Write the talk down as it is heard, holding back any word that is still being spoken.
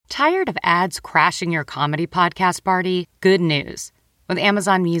Tired of ads crashing your comedy podcast party? Good news. With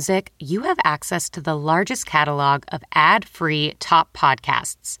Amazon Music, you have access to the largest catalog of ad-free top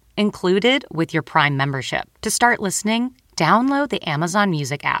podcasts, included with your Prime membership. To start listening, download the Amazon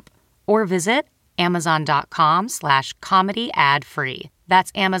Music app or visit amazon.com/comedy ad-free.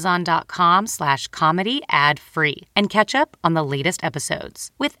 That's amazon.com/comedy ad-free and catch up on the latest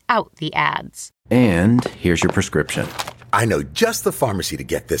episodes without the ads. And here's your prescription. I know just the pharmacy to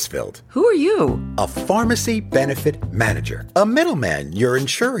get this filled. Who are you? A pharmacy benefit manager. A middleman your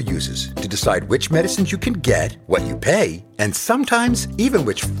insurer uses to decide which medicines you can get, what you pay, and sometimes even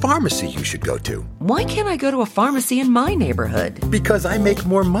which pharmacy you should go to. Why can't I go to a pharmacy in my neighborhood? Because I make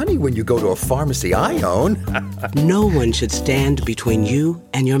more money when you go to a pharmacy I own. No one should stand between you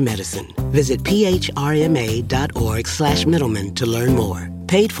and your medicine. Visit phrma.org/middleman to learn more.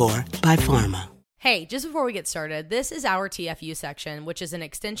 Paid for by Pharma. Hey, just before we get started, this is our TFU section, which is an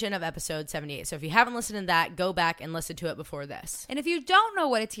extension of episode 78. So if you haven't listened to that, go back and listen to it before this. And if you don't know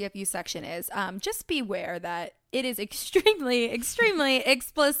what a TFU section is, just beware that it is extremely, extremely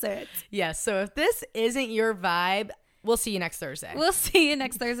explicit. Yes, so if this isn't your vibe, we'll see you next Thursday. We'll see you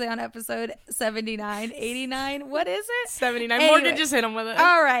next Thursday on episode 79, 89. What is it? 79. Anyway, Morgan just hit him with it.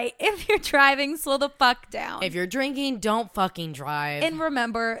 All right. If you're driving, slow the fuck down. If you're drinking, don't fucking drive. And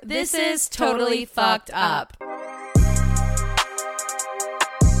remember, this is totally fucked up.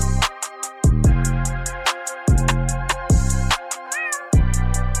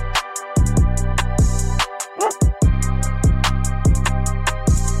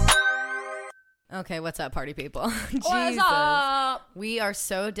 Okay, what's up, party people? What's up? We are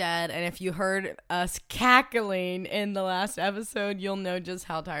so dead, and if you heard us cackling in the last episode, you'll know just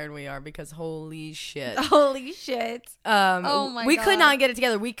how tired we are because holy shit. Holy shit. Oh my God. We could not get it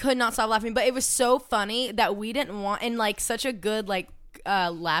together. We could not stop laughing, but it was so funny that we didn't want, and like such a good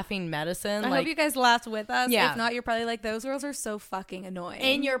laughing medicine. I hope you guys laughed with us. Yeah. If not, you're probably like, those girls are so fucking annoying.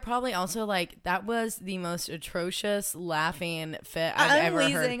 And you're probably also like, that was the most atrocious laughing fit I've ever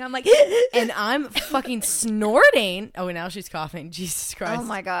heard. I'm like, and I'm fucking snorting. Oh, and now she's coughing. Jesus Christ. Oh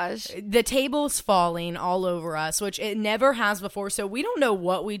my gosh. The table's falling all over us, which it never has before. So we don't know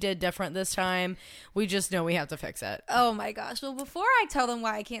what we did different this time. We just know we have to fix it. Oh my gosh. Well, before I tell them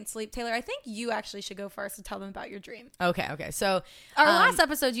why I can't sleep, Taylor, I think you actually should go first and tell them about your dream. Okay. So our last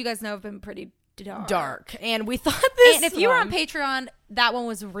episodes, you guys know, have been pretty dark. And we thought this. And if you were on Patreon, that one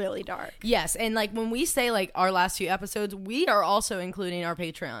was really dark. Yes. And like when we say like our last few episodes, we are also including our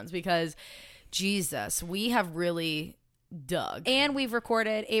Patreons because Jesus, we have really dug. And we've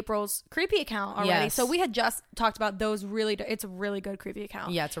recorded April's creepy account already. Yes. So we had just talked about those it's a really good creepy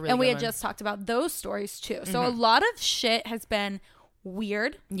account. Yeah, it's a really good And we had one. just talked about those stories too. So a lot of shit has been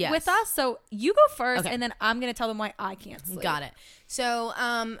weird with us. So you go first, and then I'm going to tell them why I can't sleep. Got it. So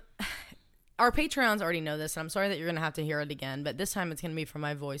our Patreons already know this, and I'm sorry that you're going to have to hear it again, but this time it's going to be from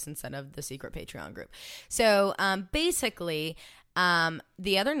my voice instead of the secret Patreon group. So basically,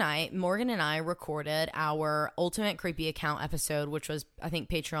 the other night, Morgan and I recorded our Ultimate Creepy Account episode, which was, I think,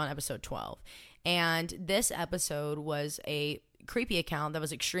 Patreon episode 12. And this episode was a creepy account that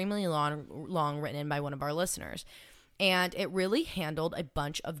was extremely long written in by one of our listeners. And it really handled a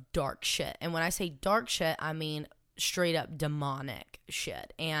bunch of dark shit. And when I say dark shit, I mean straight up demonic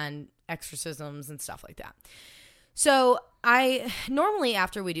shit and exorcisms and stuff like that. So I normally,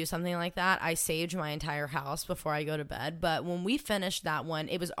 after we do something like that, I sage my entire house before I go to bed. But when we finished that one,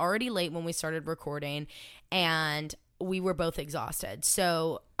 it was already late when we started recording and we were both exhausted.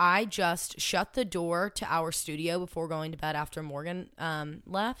 So I just shut the door to our studio before going to bed after Morgan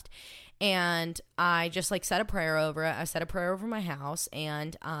left. And I just like said a prayer over it. I said a prayer over my house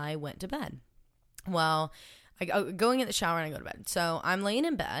and I went to bed. Well, I going in the shower and I go to bed. So I'm laying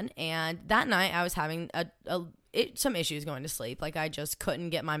in bed, and that night I was having some issues going to sleep. Like I just couldn't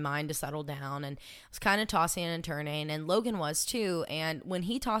get my mind to settle down, and I was kind of tossing and turning, and Logan was too. And when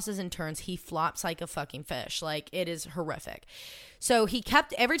he tosses and turns, he flops like a fucking fish. Like it is horrific. So he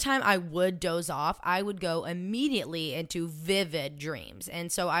kept, every time I would doze off, I would go immediately into vivid dreams.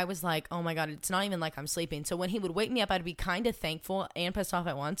 And so I was like, oh my God, it's not even like I'm sleeping. So when he would wake me up, I'd be kind of thankful and pissed off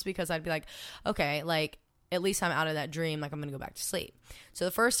at once, because I'd be like, okay, like at least I'm out of that dream. Like I'm going to go back to sleep. So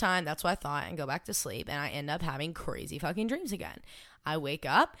the first time, that's what I thought, and go back to sleep. And I end up having crazy fucking dreams again. I wake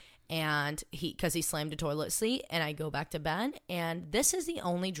up and because he slammed a toilet seat, and I go back to bed. And this is the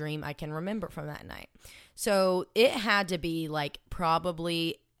only dream I can remember from that night. So it had to be like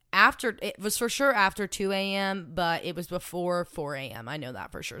probably it was for sure after 2 a.m., but it was before 4 a.m. I know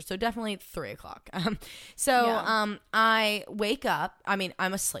that for sure. So definitely 3 o'clock. I wake up. I mean,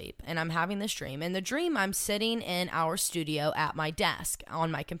 I'm asleep and I'm having this dream. In the dream, I'm sitting in our studio at my desk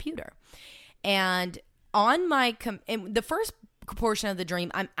on my computer. And on my the first portion of the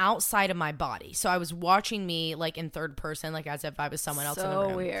dream, I'm outside of my body. So I was watching me like in third person, like as if I was someone else in the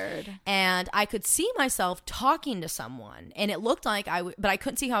room. So weird. And I could see myself talking to someone, and it looked like but I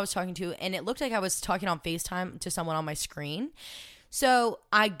couldn't see who I was talking to, and it looked like I was talking on FaceTime to someone on my screen. So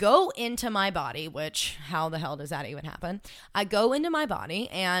I go into my body, which how the hell does that even happen? I go into my body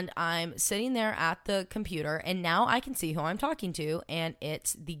and I'm sitting there at the computer, and now I can see who I'm talking to, and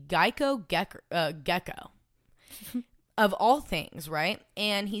it's the Geico gecko. Of all things, right?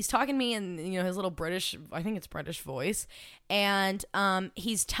 And he's talking to me in, his little British, I think it's British voice. And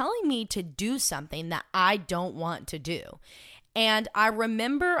he's telling me to do something that I don't want to do. And I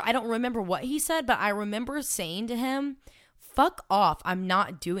don't remember what he said, but I remember saying to him, fuck off, I'm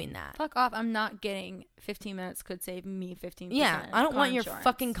not doing that. Fuck off, I'm not getting 15 minutes could save me 15%. Yeah, I don't want your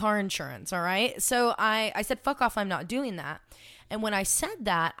fucking car insurance, all right? So I said, fuck off, I'm not doing that. And when I said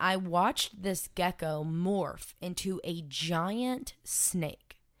that, I watched this gecko morph into a giant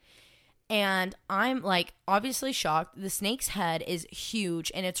snake. And I'm like obviously shocked. The snake's head is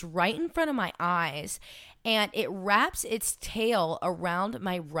huge and it's right in front of my eyes. And it wraps its tail around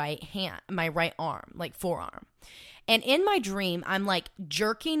my right arm, like forearm. And in my dream, I'm like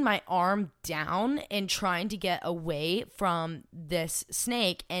jerking my arm down and trying to get away from this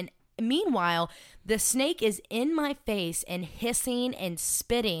snake. And meanwhile, the snake is in my face and hissing and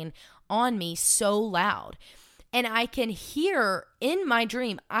spitting on me so loud. And I can hear in my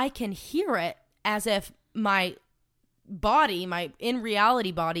dream, I can hear it as if my body, my in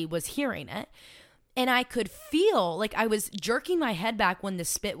reality body was hearing it. And I could feel like I was jerking my head back when the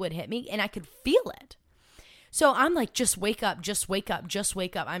spit would hit me, and I could feel it. So I'm like, just wake up, just wake up, just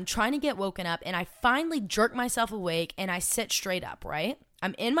wake up. I'm trying to get woken up, and I finally jerk myself awake and I sit straight up, right?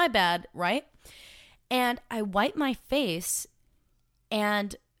 I'm in my bed, right? And I wipe my face,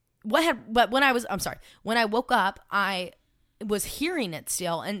 and when I woke up, I was hearing it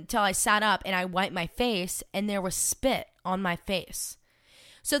still until I sat up and I wiped my face, and there was spit on my face.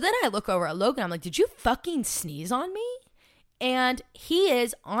 So then I look over at Logan. I'm like, did you fucking sneeze on me? And he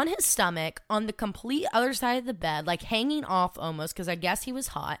is on his stomach on the complete other side of the bed, like hanging off almost, because I guess he was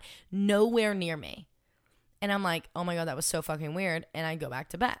hot, nowhere near me. And I'm like, oh my God, that was so fucking weird. And I go back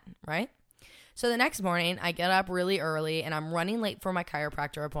to bed, right? So the next morning, I get up really early and I'm running late for my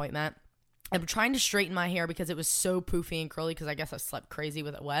chiropractor appointment. I'm trying to straighten my hair because it was so poofy and curly because I guess I slept crazy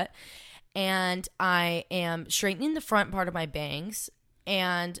with it wet. And I am straightening the front part of my bangs,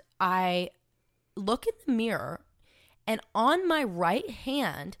 and I look in the mirror, and on my right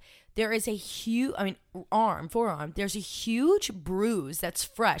hand, there is a huge, forearm, there's a huge bruise that's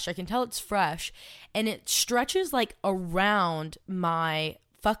fresh. I can tell it's fresh, and it stretches like around my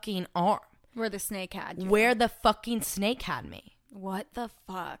fucking arm. Where the snake had you. Where the fucking snake had me. What the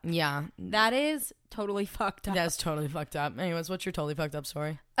fuck? Yeah. That is totally fucked up. That's totally fucked up. Anyways, what's your totally fucked up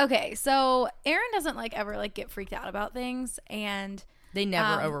story? Okay, so Aaron doesn't ever get freaked out about things, and they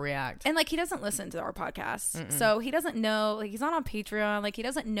never overreact. And he doesn't listen to our podcast. So he doesn't know, he's not on Patreon. He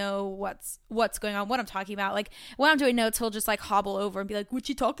doesn't know what's going on, what I'm talking about. When I'm doing notes, he'll just hobble over and be like, what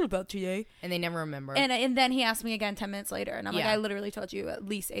you talking about today? And they never remember. And then he asked me again 10 minutes later. And I'm like, I literally told you at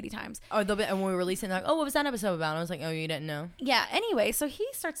least 80 times. Oh, and when we were releasing, they're like, oh, what was that episode about? And I was like, oh, you didn't know? Yeah. Anyway, so he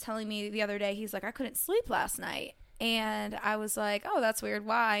starts telling me the other day, he's like, I couldn't sleep last night. And I was like, oh, that's weird.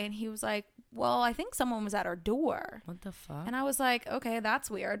 Why? And he was like, well, I think someone was at our door. What the fuck? And I was like, okay, that's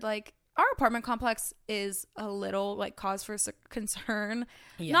weird. Our apartment complex is a little cause for concern.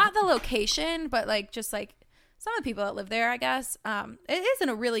 Yeah. Not the location, but just some of the people that live there, I guess. It is in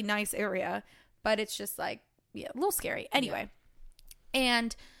a really nice area, but it's just a little scary. Anyway. Yeah.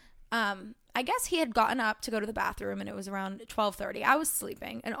 And I guess he had gotten up to go to the bathroom, and it was around 12:30. I was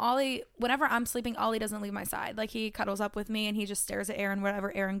sleeping, and Ollie, whenever I'm sleeping, Ollie doesn't leave my side. He cuddles up with me, and he just stares at Aaron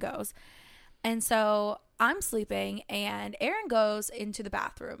wherever Aaron goes. And so I'm sleeping, and Aaron goes into the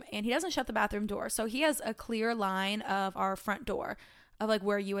bathroom, and he doesn't shut the bathroom door. So he has a clear line of our front door of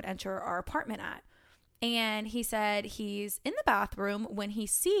where you would enter our apartment at. And he said he's in the bathroom when he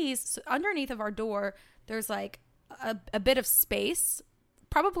sees underneath of our door, there's a bit of space,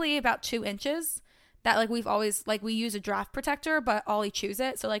 probably about 2 inches, that we've always, we use a draft protector, but Ollie chews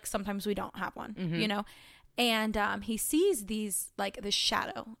it. So sometimes we don't have one, And he sees these, the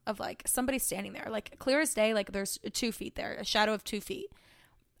shadow of, somebody standing there. Clear as day, there's 2 feet there, a shadow of 2 feet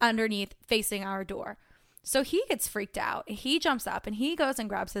underneath facing our door. So he gets freaked out. He jumps up and he goes and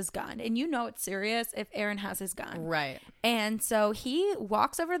grabs his gun. And you know it's serious if Aaron has his gun. Right. And so he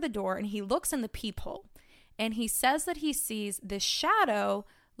walks over to the door and he looks in the peephole. And he says that he sees this shadow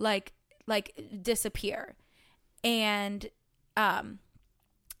like disappear. And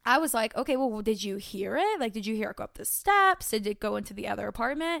I was like, okay, well, did you hear it? Like, did you hear it go up the steps? Did it go into the other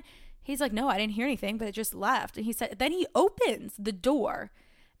apartment? He's like, no, I didn't hear anything, but it just left. And he said, then he opens the door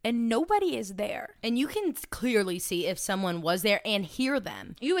and nobody is there. And you can clearly see if someone was there and hear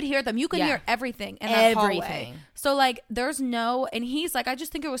them. You would hear them. You could Yeah. hear everything in that hallway. Everything. So like, there's no, and he's like, I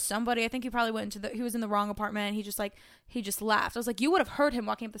just think it was somebody. I think he probably went he was in the wrong apartment. He just left. I was like, you would have heard him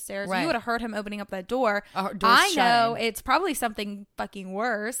walking up the stairs. Right. You would have heard him opening up that door. Door's I know shutting. it's probably something fucking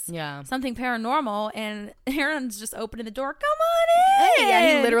worse. Yeah. Something paranormal. And Aaron's just opening the door. Come on in.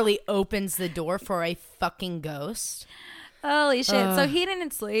 Yeah, he literally opens the door for a fucking ghost. Holy shit. So he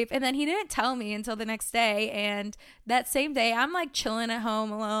didn't sleep, and then he didn't tell me until the next day. And that same day, I'm like chilling at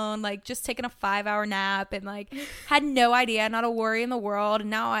home alone, like just taking a 5-hour nap, and like had no idea, not a worry in the world. And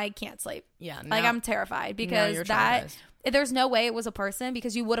now I can't sleep. Yeah. Like I'm terrified because you're that traumatized. there's no way it was a person,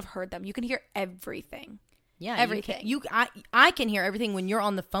 because you would have heard them. You can hear everything. Yeah, everything. I can hear everything when you're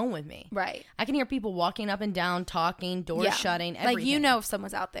on the phone with me. Right. I can hear people walking up and down, talking, doors shutting, everything. Like, you know if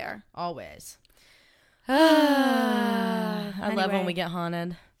someone's out there. Always. I love when Anyway. we get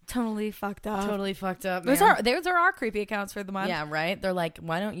haunted. Totally fucked up. Totally fucked up, Those man. are our creepy accounts for the month. Yeah, right? They're like,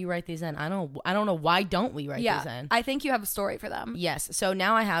 why don't you write these in? I don't know. Why don't we write these in? I think you have a story for them. Yes. So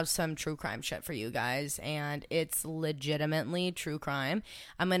now I have some true crime shit for you guys, and it's legitimately true crime.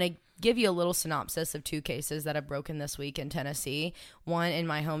 I'm going to give you a little synopsis of 2 cases that have broken this week in Tennessee. One in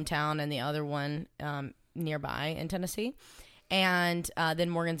my hometown and the other one nearby in Tennessee. And then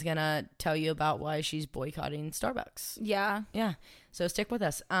Morgan's going to tell you about why she's boycotting Starbucks. Yeah. Yeah. So stick with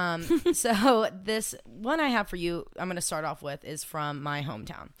us. So this one I have for you, I'm going to start off with, is from my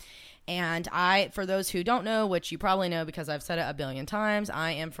hometown. And for those who don't know, which you probably know because I've said it a billion times,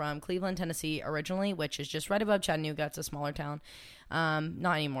 I am from Cleveland, Tennessee originally, which is just right above Chattanooga. It's a smaller town.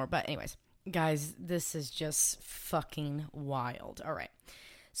 Not anymore. But anyways, guys, this is just fucking wild. All right.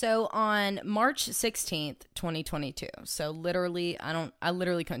 So on March 16th, 2022, so literally, I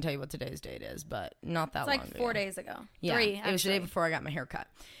literally couldn't tell you what today's date is, but not that long ago. It's like 4 days ago. Yeah, 3, it was the day before I got my hair cut.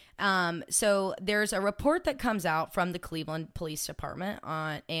 So there's a report that comes out from the Cleveland Police Department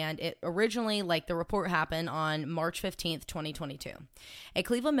and it originally, the report happened on March 15th, 2022. A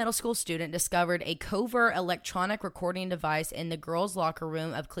Cleveland middle school student discovered a covert electronic recording device in the girls' locker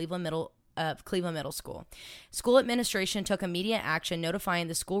room of Cleveland Middle School. School administration took immediate action, notifying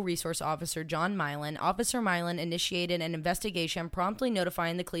the school resource officer, John Milan. Officer Milan initiated an investigation, promptly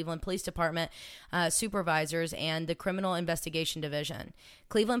notifying the Cleveland Police Department supervisors and the Criminal Investigation Division.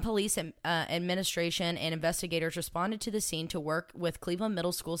 Cleveland Police administration and investigators responded to the scene to work with Cleveland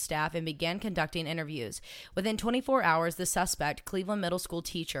Middle School staff and began conducting interviews. Within 24 hours, the suspect, Cleveland Middle School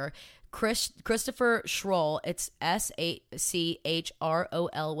teacher Christopher Schroll, it's Schroll,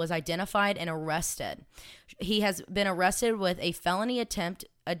 was identified and arrested. He has been arrested with a felony attempted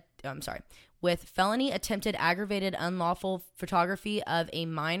aggravated unlawful photography of a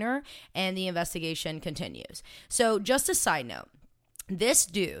minor, and the investigation continues. So just a side note, this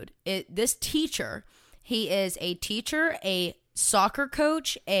dude, this teacher, he is a teacher, a soccer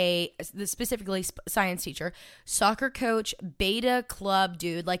coach, specifically science teacher, soccer coach, beta club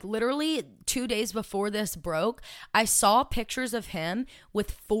dude. Like literally 2 days before this broke, I saw pictures of him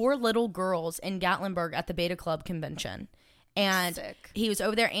with 4 little girls in Gatlinburg at the beta club convention. And Sick. He was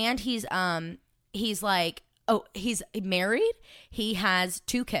over there, and he's married. He has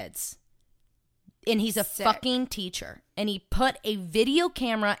 2 kids. And he's a Sick. fucking teacher. And he put a video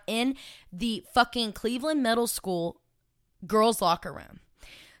camera in the fucking Cleveland Middle School girls' locker room.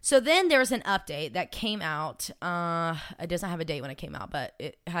 So then there's an update that came out. It doesn't have a date when it came out, but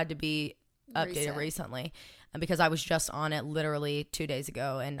it had to be updated recently because I was just on it literally 2 days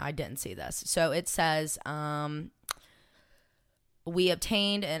ago and I didn't see this. So it says, we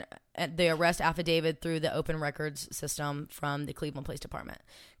obtained the arrest affidavit through the open records system from the Cleveland Police Department.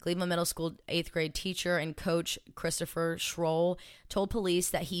 Cleveland Middle School 8th grade teacher and coach Christopher Schroll told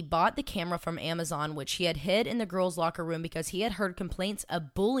police that he bought the camera from Amazon, which he had hid in the girls' locker room because he had heard complaints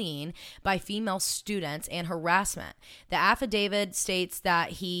of bullying by female students and harassment. The affidavit states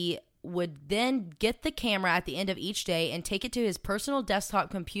that he would then get the camera at the end of each day and take it to his personal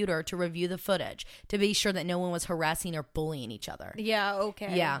desktop computer to review the footage to be sure that no one was harassing or bullying each other. Yeah,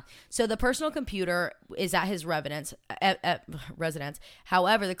 okay. Yeah. So the personal computer is at his residence.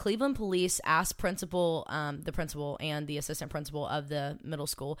 However, the Cleveland police asked the principal and the assistant principal of the middle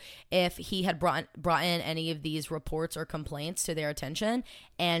school if he had brought in any of these reports or complaints to their attention,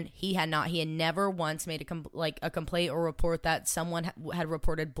 and he had not. He had never once made a complaint or report that someone had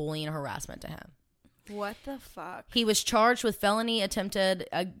reported bullying or harassment to him. What the fuck? He was charged with felony attempted,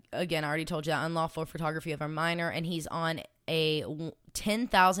 again, I already told you that, unlawful photography of a minor, and he's on a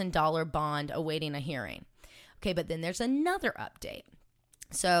 $10,000 bond awaiting a hearing. Okay, but then there's another update.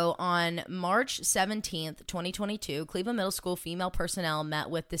 So on March 17th, 2022, Cleveland Middle School female personnel met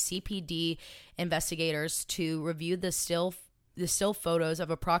with the CPD investigators to review the still photos of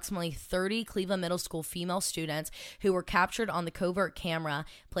approximately 30 Cleveland Middle School female students who were captured on the covert camera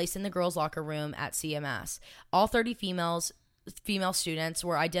placed in the girls' locker room at CMS. All 30 female students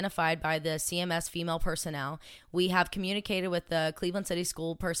were identified by the CMS female personnel. We have communicated with the Cleveland City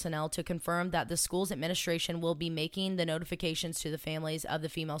School personnel to confirm that the school's administration will be making the notifications to the families of the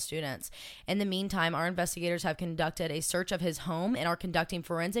female students. In the meantime, our investigators have conducted a search of his home and are conducting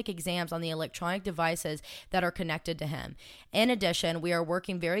forensic exams on the electronic devices that are connected to him. In addition, we are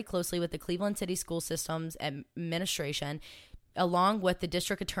working very closely with the Cleveland City School Systems Administration along with the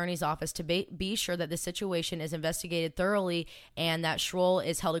district attorney's office to be sure that the situation is investigated thoroughly and that Schroll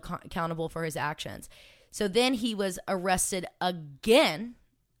is held accountable for his actions. So then he was arrested again,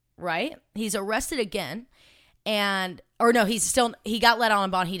 right? He's arrested again he got let out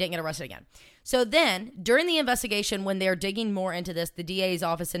on bond. He didn't get arrested again. So then during the investigation, when they're digging more into this, the DA's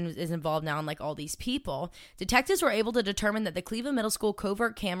office is involved now, and like all these people, detectives were able to determine that the Cleveland Middle School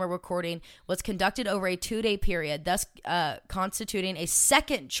covert camera recording was conducted over a 2-day period, thus constituting a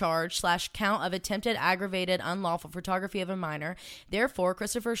second charge / count of attempted aggravated unlawful photography of a minor. Therefore,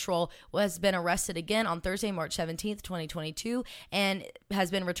 Christopher Schroll has been arrested again on Thursday, March 17th, 2022, and has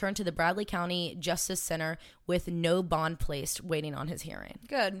been returned to the Bradley County Justice Center with no bond placed, waiting on his hearing.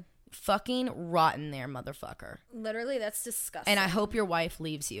 Good. Fucking rotten there, motherfucker. Literally, that's disgusting. And I hope your wife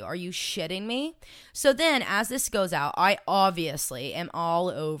leaves you. Are you shitting me? So then, as this goes out, I obviously am all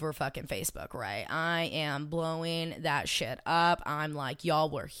over fucking Facebook, right? I am blowing that shit up. I'm like,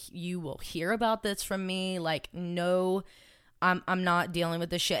 you will hear about this from me. Like, no, I'm not dealing with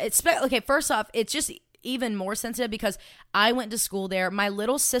this shit. Okay, first off, it's just even more sensitive because I went to school there. My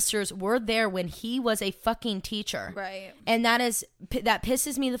little sisters were there when he was a fucking teacher. Right. And that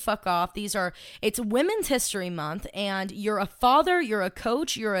pisses me the fuck off. It's Women's History Month, and you're a father, you're a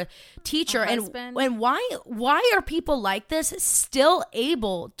coach, you're a teacher. And why are people like this still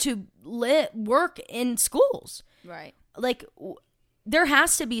able to work in schools? Right. Like, there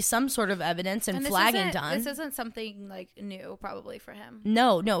has to be some sort of evidence and flagging done. This isn't something like new, probably, for him.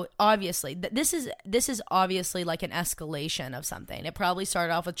 No, obviously. This is obviously like an escalation of something. It probably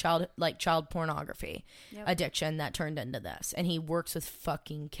started off with child pornography addiction that turned into this, and he works with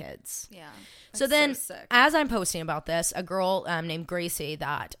fucking kids. Yeah. So then, as I'm posting about this, a girl named Gracie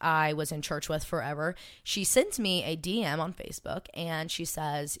that I was in church with forever, she sends me a DM on Facebook, and she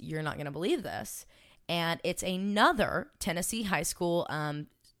says, "You're not going to believe this." And it's another Tennessee high school,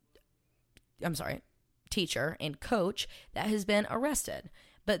 teacher and coach that has been arrested.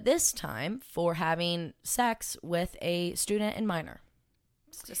 But this time for having sex with a student and minor.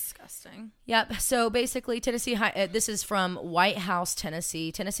 It's disgusting. Yep. So basically, this is from White House,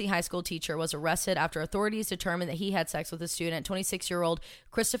 Tennessee. Tennessee high school teacher was arrested after authorities determined that he had sex with a student. 26-year-old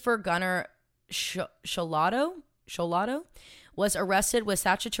Christopher Gunnar Sciolato was arrested with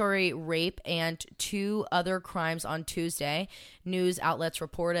statutory rape and 2 other crimes on Tuesday, news outlets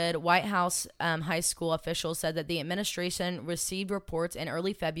reported. White House high school officials said that the administration received reports in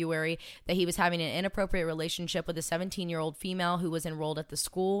early February that he was having an inappropriate relationship with a 17-year-old female who was enrolled at the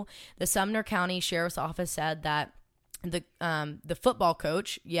school. The Sumner County Sheriff's Office said that the football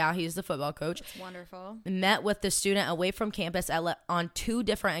coach, he's the football coach. That's wonderful. Met with the student away from campus on 2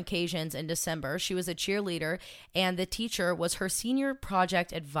 different occasions in December. She was a cheerleader, and the teacher was her senior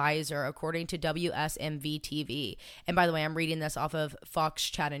project advisor, according to WSMV TV. And by the way, I'm reading this off of Fox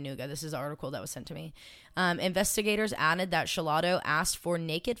Chattanooga. This is an article that was sent to me. Investigators added that Sciolato asked for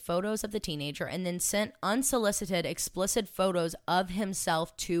naked photos of the teenager and then sent unsolicited explicit photos of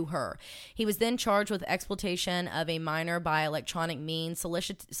himself to her. He was then charged with exploitation of a minor by electronic means,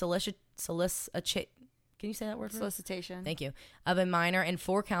 Can you say that word? Solicitation. Thank you. Of a minor and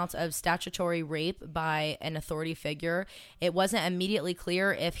 4 counts of statutory rape by an authority figure. It wasn't immediately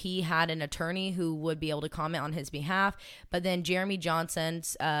clear if he had an attorney who would be able to comment on his behalf. But then Jeremy Johnson,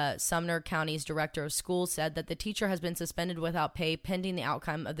 Sumner County's director of schools, said that the teacher has been suspended without pay pending the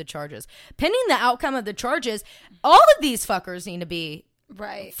outcome of the charges. Pending the outcome of the charges, all of these fuckers need to be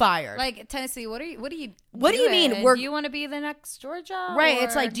fired. Like, Tennessee, what do you do you mean? Do you want to be the next Georgia? Right. Or?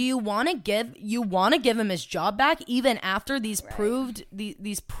 It's like, do you want to give him his job back even after these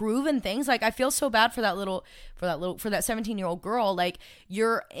these proven things? Like, I feel so bad for that 17-year-old girl. Like,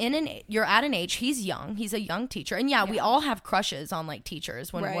 you're at an age, he's young, he's a young teacher. And we all have crushes on like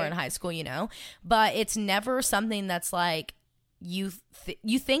teachers when we're in high school, you know, but it's never something that's like, you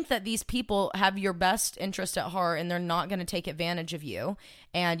think that these people have your best interest at heart and they're not going to take advantage of you,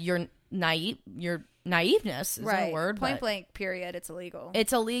 and your naiveness is a word. Point blank, period. It's illegal.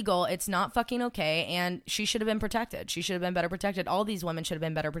 It's illegal. It's not fucking okay. And she should have been protected. She should have been better protected. All these women should have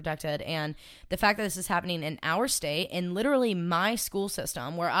been better protected. And the fact that this is happening in our state, in literally my school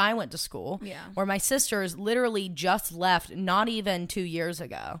system where I went to school, where my sisters literally just left not even 2 years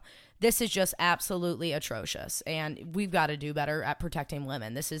ago. This is just absolutely atrocious, and we've got to do better at protecting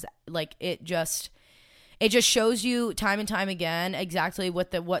women. This is like, it just shows you time and time again exactly what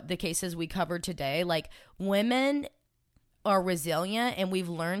the cases we covered today. Like, women are resilient, and we've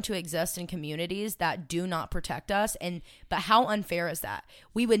learned to exist in communities that do not protect us. But how unfair is that?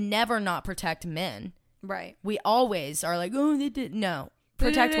 We would never not protect men. Right. We always are like, oh, they did no.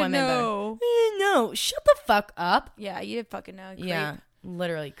 Protect women better. No, shut the fuck up. Yeah, you didn't fucking know. Creep. Yeah.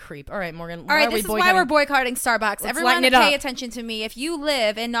 Literally creep. All right, Morgan. All right, this is why we're boycotting Starbucks. Everyone pay attention to me. If you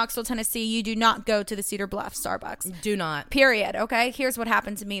live in Knoxville, Tennessee, you do not go to the Cedar Bluff Starbucks. Do not. Period. Okay? Here's what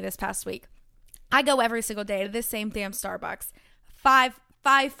happened to me this past week. I go every single day to this same damn Starbucks.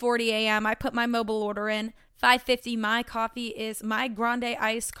 5:40 a.m. I put my mobile order in. 5:50. My coffee is my grande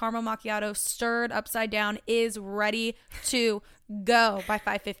iced caramel macchiato stirred upside down is ready to go by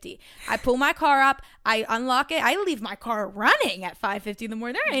 5:50. I pull my car up. I unlock it. I leave my car running at 5:50 in the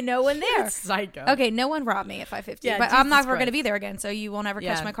morning. There ain't no one there. Psycho. Okay, no one robbed me at 5:50. Yeah, but Jesus I'm never Christ. going to be there again, so you won't ever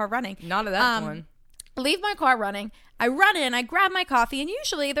catch my car running. Not at that one. Leave my car running. I run in, I grab my coffee, and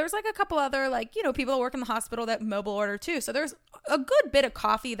usually there's like a couple other people that work in the hospital that mobile order too. So there's a good bit of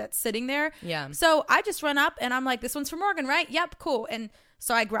coffee that's sitting there. Yeah. So I just run up and I'm like, this one's for Morgan, right? Yep, cool. And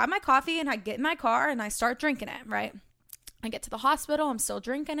so I grab my coffee and I get in my car and I start drinking it, right? I get to the hospital, I'm still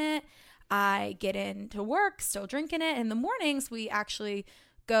drinking it. I get into work, still drinking it. In the mornings, we actually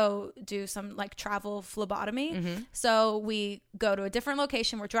go do some like travel phlebotomy. Mm-hmm. So we go to a different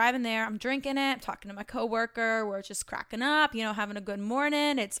location. We're driving there. I'm drinking it. I'm talking to my coworker. We're just cracking up, having a good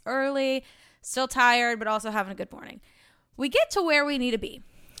morning. It's early, still tired, but also having a good morning. We get to where we need to be,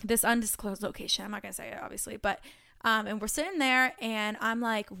 this undisclosed location. I'm not going to say it, obviously, but, and we're sitting there and I'm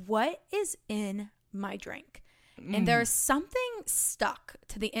like, what is in my drink? And there's something stuck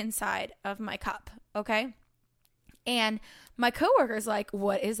to the inside of my cup. Okay. And my coworker's like,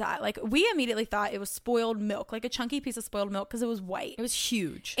 what is that? Like, we immediately thought it was spoiled milk, like a chunky piece of spoiled milk, because it was white. It was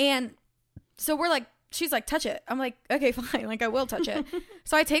huge. And so we're like, she's like, touch it. I'm like, okay, fine. Like, I will touch it.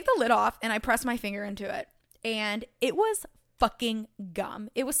 So I take the lid off and I press my finger into it. And it was fucking gum.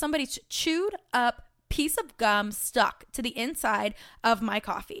 It was somebody's chewed up piece of gum stuck to the inside of my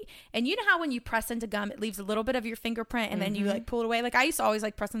coffee. And you know how when you press into gum, it leaves a little bit of your fingerprint and then you like pull it away. Like, I used to always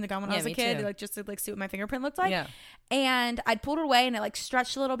like press into gum when I was a kid, like just to like see what my fingerprint looked like. Yeah. And I'd pulled it away and it like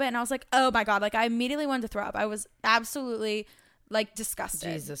stretched a little bit and I was like, oh my God, like I immediately wanted to throw up. I was absolutely like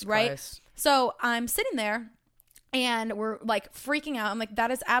disgusted. Jesus right? Christ. So I'm sitting there and we're like freaking out. I'm like,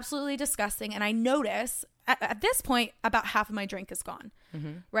 that is absolutely disgusting. And I notice at this point, about half of my drink is gone.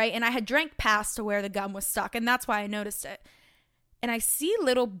 Mm-hmm. Right. And I had drank past to where the gum was stuck. And that's why I noticed it. And I see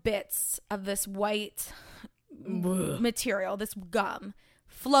little bits of this white material, this gum,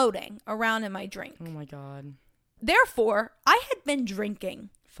 floating around in my drink. Oh my God. Therefore, I had been drinking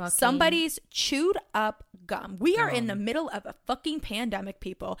somebody's chewed up gum. We are in the middle of a fucking pandemic,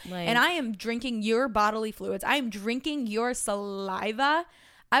 people. And I am drinking your bodily fluids. I am drinking your saliva.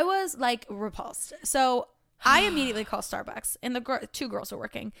 I was like repulsed. So I immediately call Starbucks and the two girls are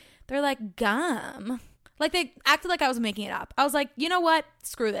working. They're like, gum. Like, they acted like I was making it up. I was like, you know what?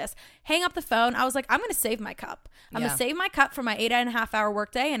 Screw this. Hang up the phone. I was like, I'm going to save my cup. I'm going to save my cup for my 8.5-hour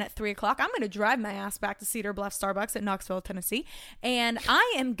workday. And at 3:00, I'm going to drive my ass back to Cedar Bluff Starbucks in Knoxville, Tennessee. And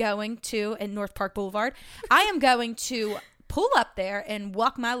I am going to, in North Park Boulevard, I am going to pull up there and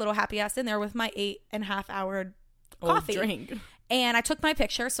walk my little happy ass in there with my 8.5-hour coffee. Drink. And I took my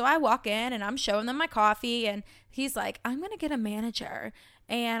picture. So I walk in and I'm showing them my coffee. And he's like, I'm going to get a manager.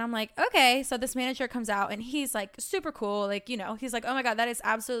 And I'm like, okay. So this manager comes out and he's like super cool. Like, you know, he's like, oh my God, that is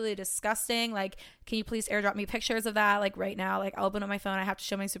absolutely disgusting. Like, can you please airdrop me pictures of that? Like right now, like I'll open up my phone. I have to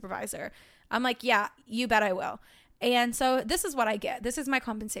show my supervisor. I'm like, yeah, you bet I will. And so this is what I get. This is my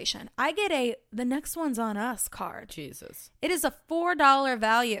compensation. I get the next one's on us card. Jesus. It is a $4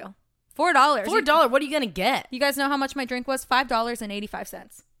 value. $4. $4. What are you going to get? You guys know how much my drink was?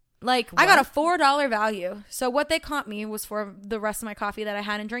 $5.85. Like, I got a $4 value. So what they comped me was for the rest of my coffee that I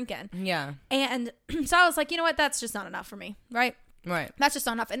hadn't drinking. Yeah. And so I was like, you know what? That's just not enough for me. Right? Right. That's just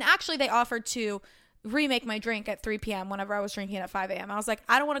not enough. And actually they offered to remake my drink at 3 p.m. whenever I was drinking at 5 a.m. I was like,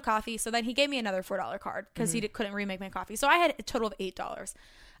 I don't want a coffee. So then he gave me another $4 card because he couldn't remake my coffee. So I had a total of $8.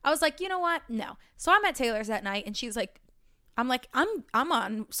 I was like, you know what? No. So I'm at Taylor's that night and she's like, I'm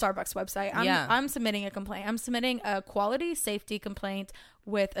on Starbucks website. I'm submitting a complaint. I'm submitting a quality safety complaint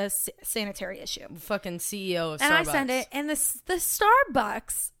with a sanitary issue. Fucking CEO of Starbucks. And I send it, and the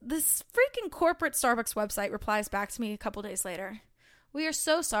Starbucks, this freaking corporate Starbucks website replies back to me a couple days later. We are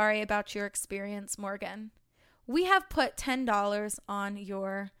so sorry about your experience, Morgan. We have put $10 on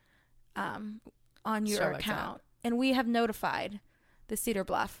your account, and we have notified the Cedar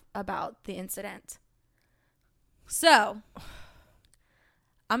Bluff about the incident. So,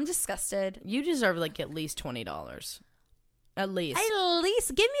 I'm disgusted. You deserve like at least $20. At least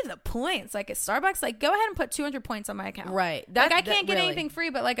give me the points. Like at Starbucks, like go ahead and put 200 points on my account. Right. Like I can't get anything free,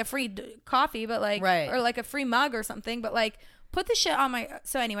 but like a free coffee, but like, or like a free mug or something. But like, put the shit on my.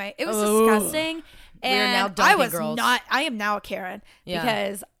 So anyway, it was disgusting. And we are now Dunkin' girls. I am now a Karen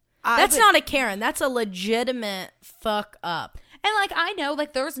because that's not a Karen. That's a legitimate fuck up. And like I know,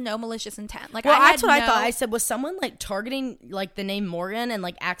 like there was no malicious intent. Like, well, that's what I thought. I said, was someone like targeting like the name Morgan and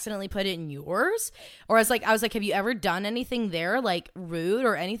like accidentally put it in yours? Or I was like, have you ever done anything there like rude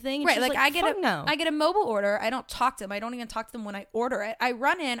or anything? And right, like I get a mobile order. I don't talk to them. I don't even talk to them when I order it. I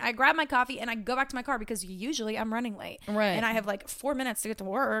run in, I grab my coffee, and I go back to my car because usually I'm running late. Right, and I have like 4 minutes to get to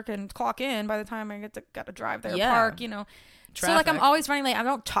work and clock in by the time I got to drive there, park. You know. Traffic. So like I'm always running late. I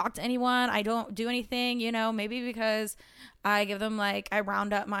don't talk to anyone. I don't do anything, you know, maybe because I give them like I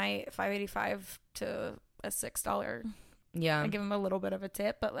round up my $5.85 to a $6. Yeah. I give them a little bit of a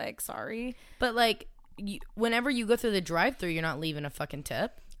tip, but like sorry. But like whenever you go through the drive-thru, you're not leaving a fucking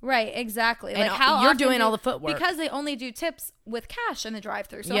tip. Right, exactly. And like how you're doing all the footwork because they only do tips with cash in the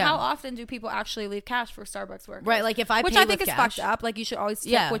drive-thru. So how often do people actually leave cash for Starbucks workers? Right, like if I which pay I think with is cash, fucked up. Like you should always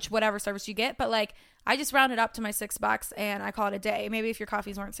tip whatever service you get. But like I just round it up to my $6 and I call it a day. Maybe if your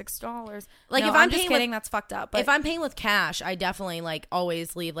coffees weren't $6. Like if I'm just kidding, that's fucked up. But if I'm paying with cash, I definitely like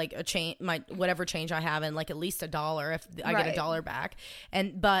always leave like a change, my whatever change I have, and like at least $1 if I get $1 back.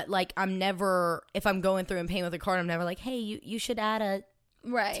 But like I'm never, if I'm going through and paying with a card, I'm never like, hey, you should add a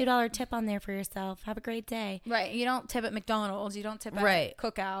 $2 tip on there for yourself. Have a great day. Right. You don't tip at McDonald's. You don't tip at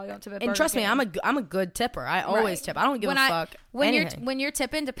Cookout. You don't tip at Burger And trust King. me, I'm a good tipper. I always tip. I don't give a fuck. When you're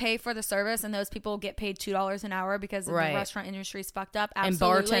tipping to pay for the service and those people get paid $2 an hour because the restaurant industry is fucked up. Absolutely. And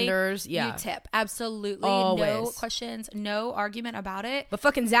bartenders, you tip. Absolutely. Always. No questions. No argument about it. But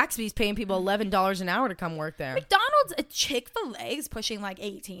fucking Zaxby's paying people $11 an hour to come work there. McDonald's, Chick-fil-A is pushing like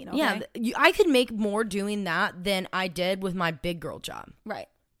 18. Okay? Yeah. I could make more doing that than I did with my big girl job. Right.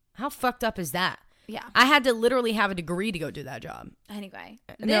 How fucked up is that? Yeah. I had to literally have a degree to go do that job. Anyway.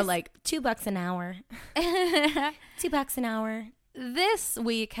 And they're like, $2 an hour. $2 an hour. This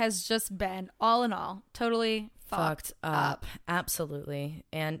week has just been, all in all, totally fucked up. Absolutely.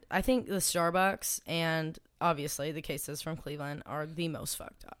 And I think the Starbucks and obviously the cases from Cleveland are the most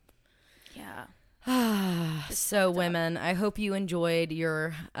fucked up. Yeah. So women, I hope you enjoyed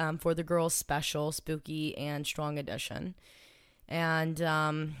your For the Girls special, spooky and strong edition. And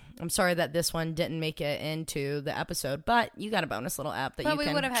I'm sorry that this one didn't make it into the episode, but you got a bonus little app that you can... But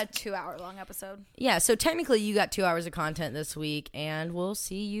we would have had 2 hour long episode. Yeah, so technically you got 2 hours of content this week, and we'll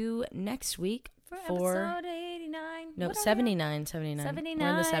see you next week for episode 89. No, 79. We're in the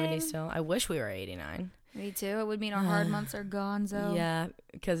 70s still. I wish we were 89. Me too. It would mean our hard months are gone, so... Yeah,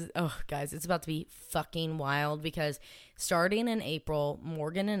 because, guys, it's about to be fucking wild because starting in April,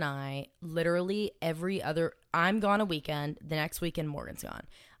 Morgan and I, literally every other... I'm gone a weekend. The next weekend, Morgan's gone.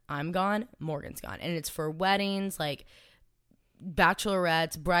 I'm gone. Morgan's gone. And it's for weddings, like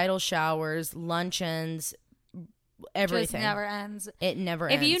bachelorettes, bridal showers, luncheons, everything. Just never ends. It never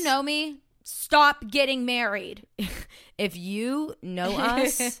ends. If you know me, stop getting married. If you know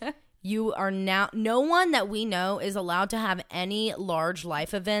us... You are now, no one that we know is allowed to have any large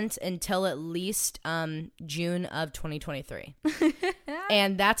life events until at least June of 2023.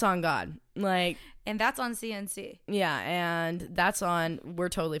 And that's on God. Like, And that's on CNC. Yeah, and that's on We're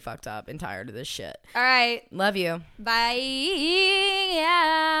Totally Fucked Up and Tired of This Shit. All right. Love you. Bye.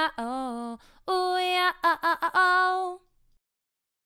 Yeah. Oh. Oh, yeah.